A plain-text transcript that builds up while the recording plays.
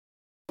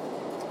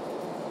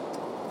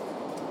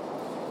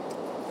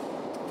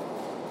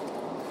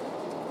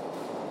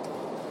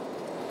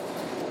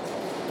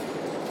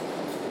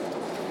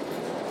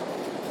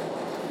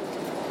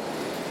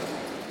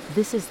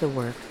This is the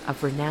work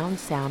of renowned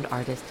sound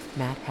artist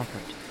Matt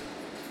Heckert.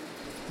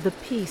 The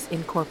piece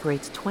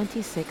incorporates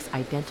 26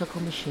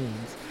 identical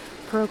machines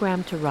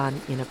programmed to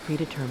run in a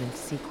predetermined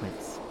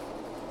sequence.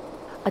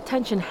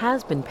 Attention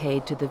has been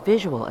paid to the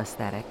visual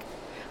aesthetic,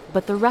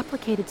 but the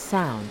replicated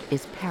sound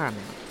is paramount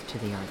to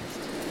the artist.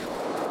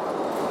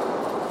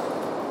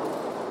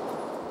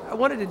 I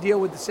wanted to deal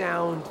with the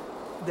sound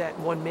that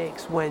one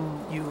makes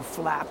when you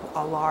flap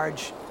a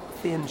large,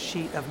 thin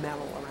sheet of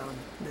metal around,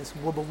 this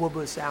wubba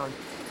wubba sound.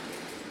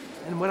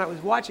 And when I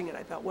was watching it,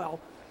 I thought,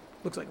 well,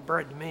 looks like a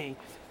bird to me.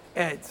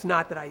 And it's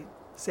not that I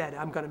said,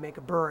 I'm going to make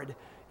a bird,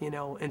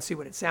 and see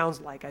what it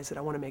sounds like. I said,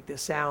 I want to make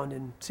this sound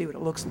and see what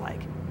it looks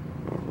like.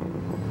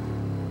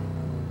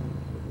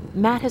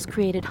 Matt has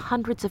created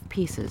hundreds of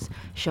pieces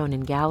shown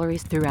in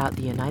galleries throughout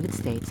the United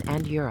States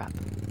and Europe.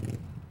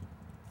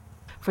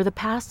 For the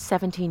past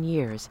 17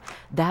 years,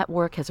 that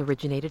work has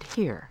originated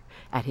here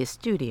at his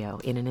studio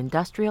in an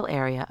industrial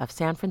area of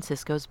San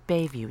Francisco's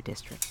Bayview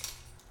district.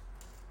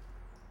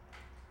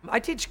 I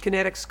teach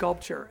kinetic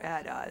sculpture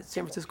at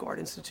San Francisco Art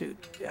Institute,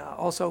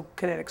 also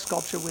kinetic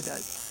sculpture with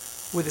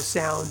a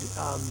sound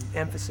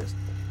emphasis.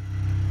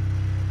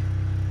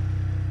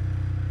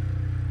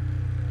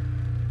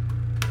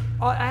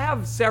 I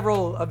have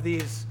several of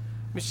these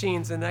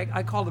machines, and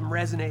I call them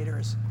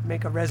resonators,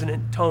 make a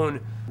resonant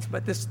tone.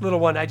 But this little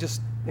one, I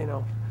just,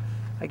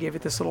 I gave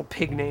it this little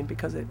pig name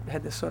because it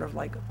had this sort of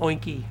like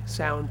oinky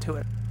sound to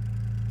it.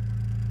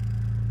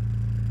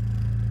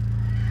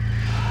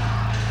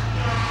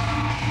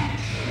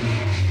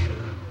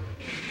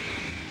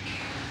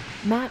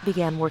 Matt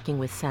began working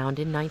with sound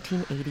in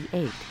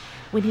 1988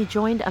 when he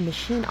joined a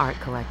machine art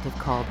collective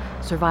called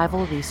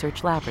Survival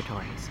Research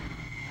Laboratories.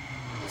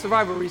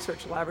 Survival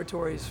Research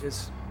Laboratories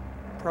is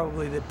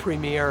probably the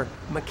premier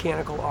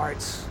mechanical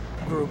arts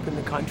group in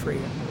the country.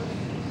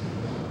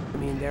 I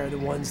mean, they're the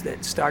ones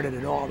that started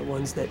it all, the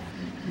ones that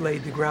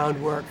laid the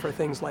groundwork for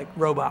things like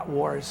Robot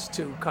Wars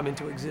to come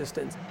into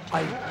existence.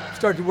 I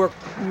started to work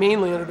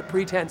mainly under the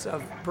pretense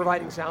of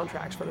providing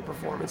soundtracks for the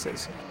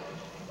performances.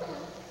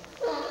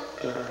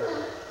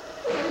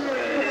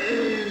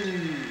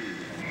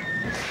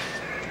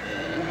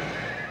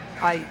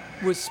 I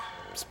was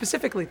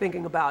specifically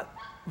thinking about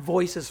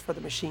voices for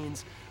the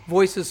machines,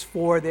 voices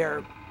for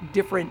their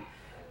different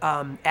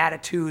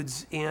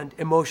attitudes and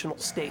emotional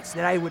states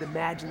that I would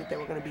imagine that they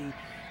were going to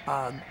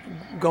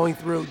be going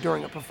through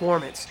during a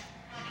performance.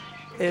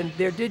 And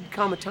there did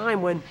come a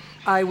time when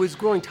I was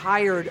growing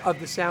tired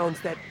of the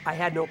sounds that I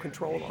had no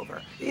control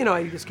over.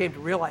 I just came to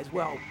realize,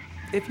 well,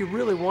 if you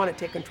really want to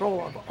take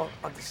control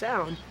of the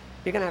sound,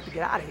 you're going to have to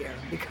get out of here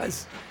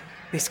because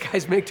these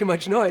guys make too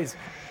much noise.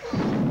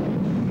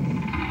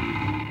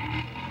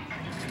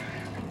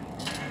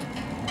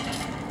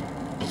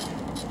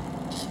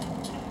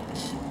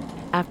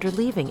 After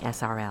leaving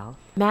SRL,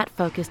 Matt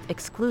focused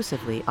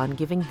exclusively on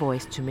giving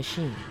voice to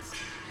machines.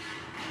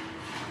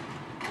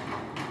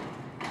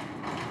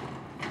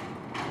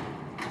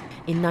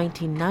 In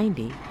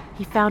 1990,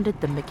 he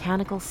founded the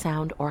Mechanical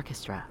Sound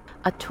Orchestra,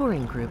 a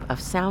touring group of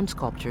sound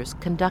sculptures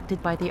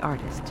conducted by the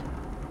artist.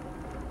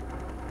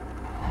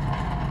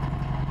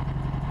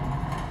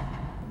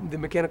 The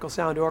Mechanical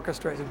Sound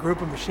Orchestra is a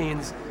group of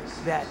machines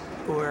that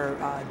were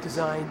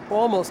designed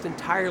almost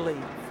entirely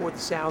for the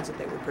sounds that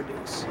they would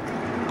produce.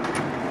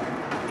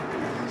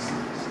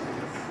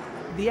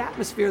 The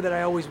atmosphere that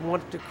I always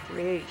wanted to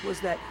create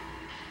was that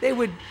they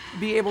would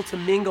be able to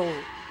mingle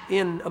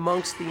in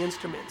amongst the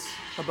instruments,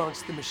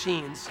 amongst the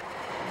machines.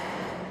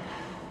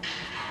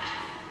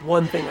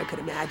 One thing I could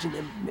imagine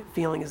them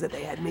feeling is that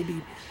they had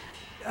maybe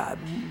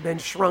been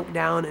shrunk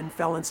down and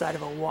fell inside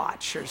of a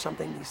watch or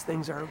something. These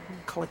things are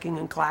clicking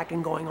and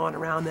clacking going on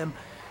around them.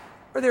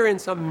 Or they're in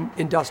some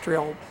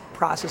industrial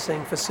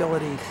processing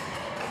facility.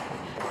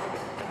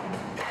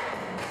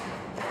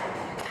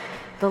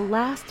 The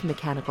last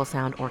Mechanical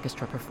Sound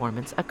Orchestra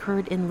performance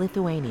occurred in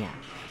Lithuania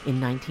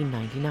in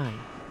 1999.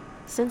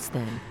 Since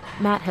then,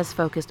 Matt has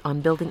focused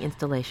on building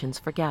installations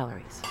for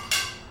galleries.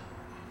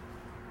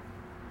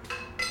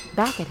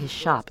 Back at his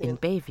shop in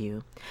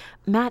Bayview,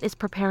 Matt is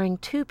preparing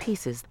two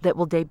pieces that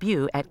will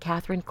debut at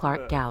Catherine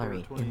Clark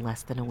Gallery in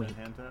less than a week.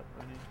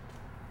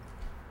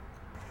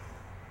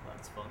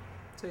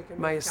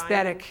 My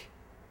aesthetic,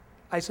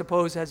 I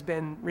suppose, has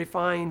been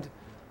refined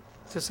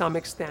to some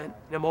extent.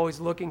 I'm always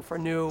looking for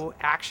new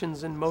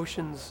actions and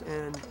motions,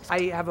 and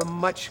I have a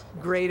much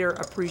greater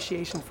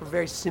appreciation for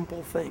very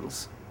simple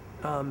things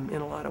in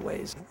a lot of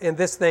ways. In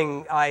this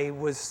thing, I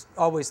was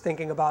always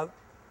thinking about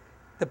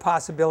the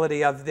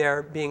possibility of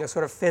there being a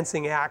sort of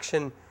fencing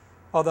action,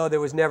 although there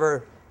was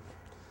never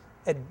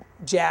a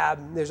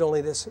jab, there's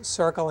only this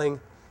circling.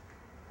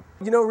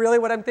 You know really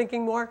what I'm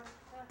thinking more?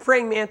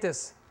 Praying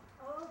mantis.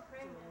 Oh,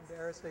 praying mantis.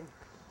 Embarrassing.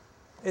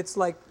 It's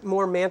like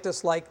more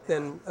mantis-like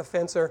than a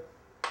fencer.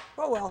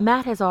 Oh well.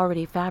 Matt has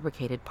already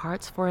fabricated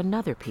parts for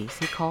another piece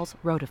he calls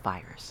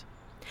Rotifiers,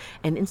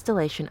 an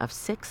installation of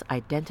 6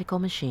 identical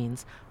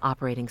machines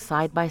operating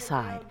side by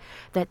side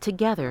that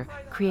together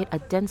create a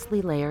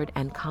densely layered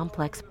and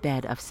complex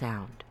bed of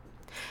sound.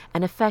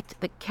 an effect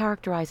that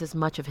characterizes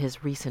much of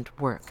his recent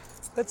work.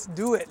 Let's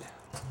do it.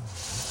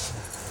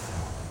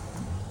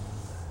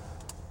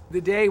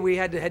 The day we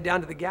had to head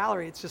down to the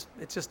gallery, it's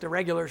just a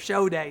regular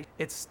show day.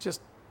 It's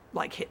just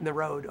like hitting the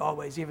road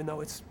always, even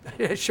though it's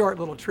a short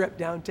little trip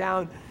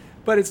downtown.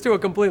 But it's to a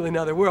completely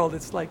another world.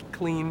 It's like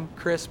clean,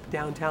 crisp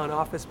downtown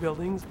office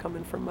buildings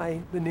coming from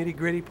the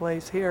nitty-gritty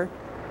place here.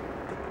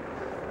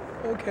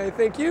 Okay,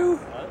 thank you.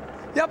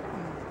 Yep.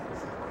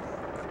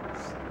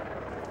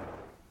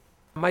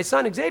 My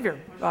son Xavier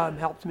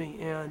helped me,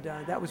 and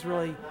that was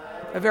really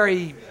a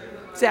very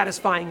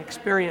satisfying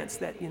experience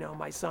that,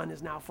 my son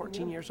is now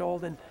 14 years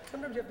old and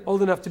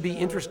old enough to be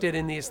interested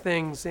in these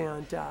things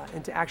and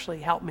to actually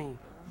help me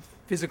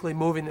physically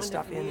moving this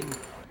stuff in and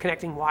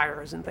connecting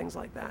wires and things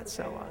like that.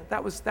 So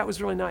that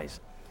was really nice.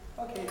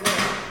 Okay,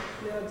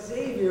 now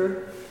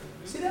Xavier,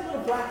 see that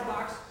little black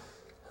box?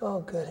 Oh,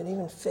 good, it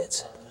even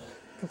fits.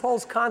 The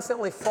pole's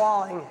constantly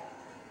falling.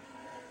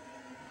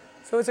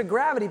 So it's a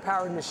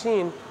gravity-powered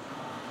machine.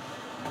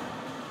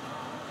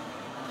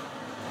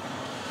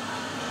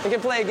 You can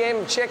play a game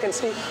of chick and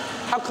see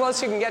how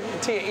close you can get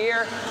to your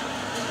ear.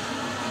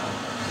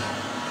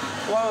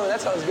 Whoa, that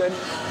sounds good.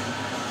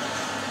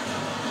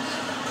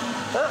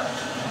 Huh.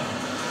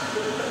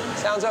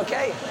 Sounds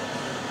okay.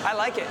 I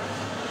like it.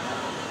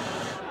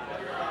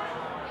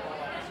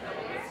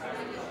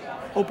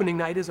 Opening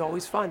night is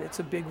always fun. It's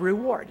a big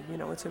reward.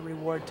 It's a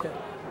reward to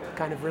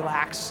kind of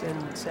relax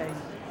and say,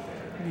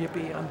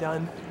 yippee, I'm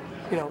done.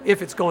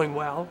 If it's going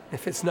well.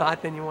 If it's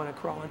not, then you want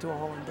to crawl into a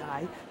hole and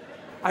die.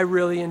 I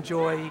really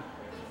enjoy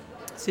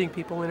seeing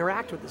people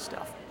interact with this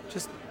stuff.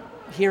 Just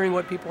hearing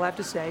what people have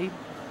to say,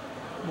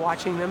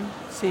 watching them,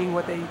 seeing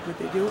what they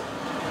do.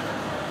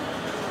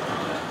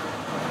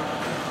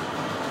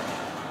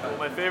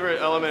 My favorite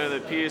element of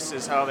the piece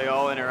is how they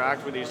all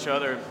interact with each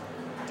other,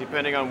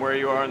 depending on where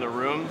you are in the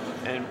room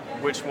and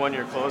which one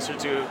you're closer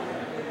to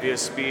via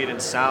speed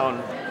and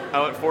sound.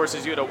 How it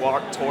forces you to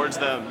walk towards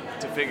them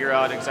to figure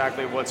out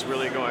exactly what's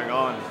really going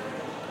on.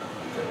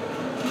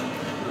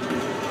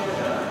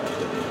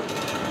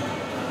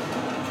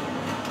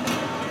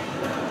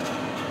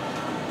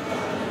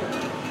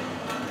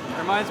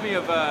 Reminds me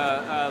of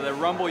the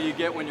rumble you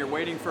get when you're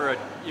waiting for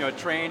a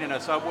train in a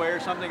subway or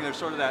something. There's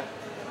sort of that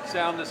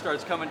sound that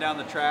starts coming down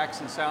the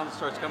tracks and sound that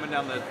starts coming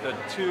down the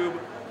tube.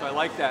 So I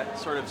like that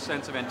sort of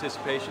sense of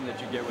anticipation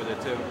that you get with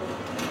it too.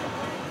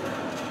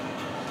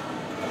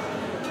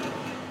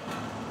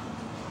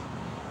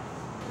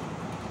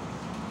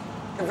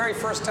 The very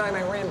first time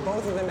I ran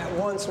both of them at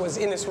once was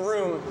in this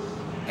room,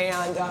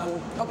 and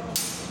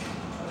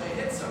They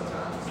hit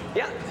sometimes.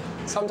 yeah,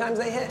 sometimes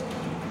they hit.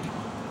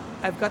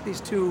 I've got these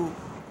two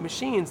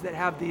machines that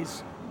have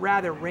these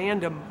rather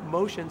random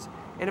motions,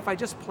 and if I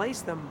just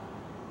place them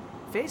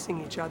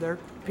facing each other,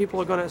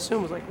 people are going to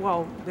assume it's like,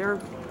 well, they're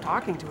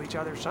talking to each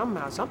other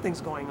somehow.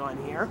 Something's going on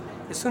here.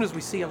 As soon as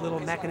we see a little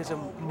mechanism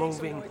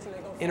moving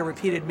in a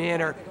repeated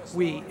manner,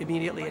 we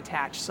immediately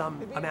attach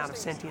some amount of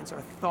sentience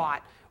or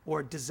thought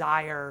or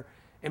desire,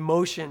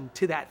 emotion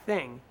to that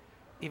thing,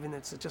 even if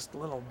it's just a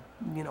little,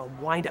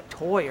 wind-up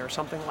toy or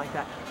something like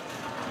that.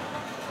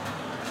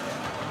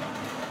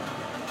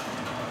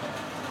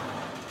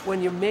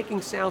 When you're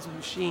making sounds with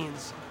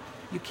machines,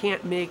 you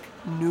can't make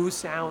new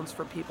sounds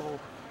for people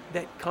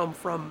that come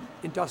from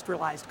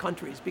industrialized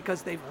countries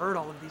because they've heard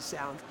all of these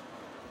sounds.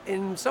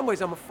 In some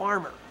ways, I'm a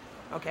farmer,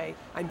 okay?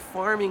 I'm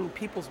farming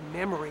people's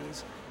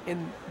memories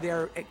and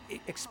their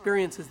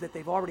experiences that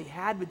they've already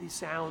had with these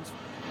sounds.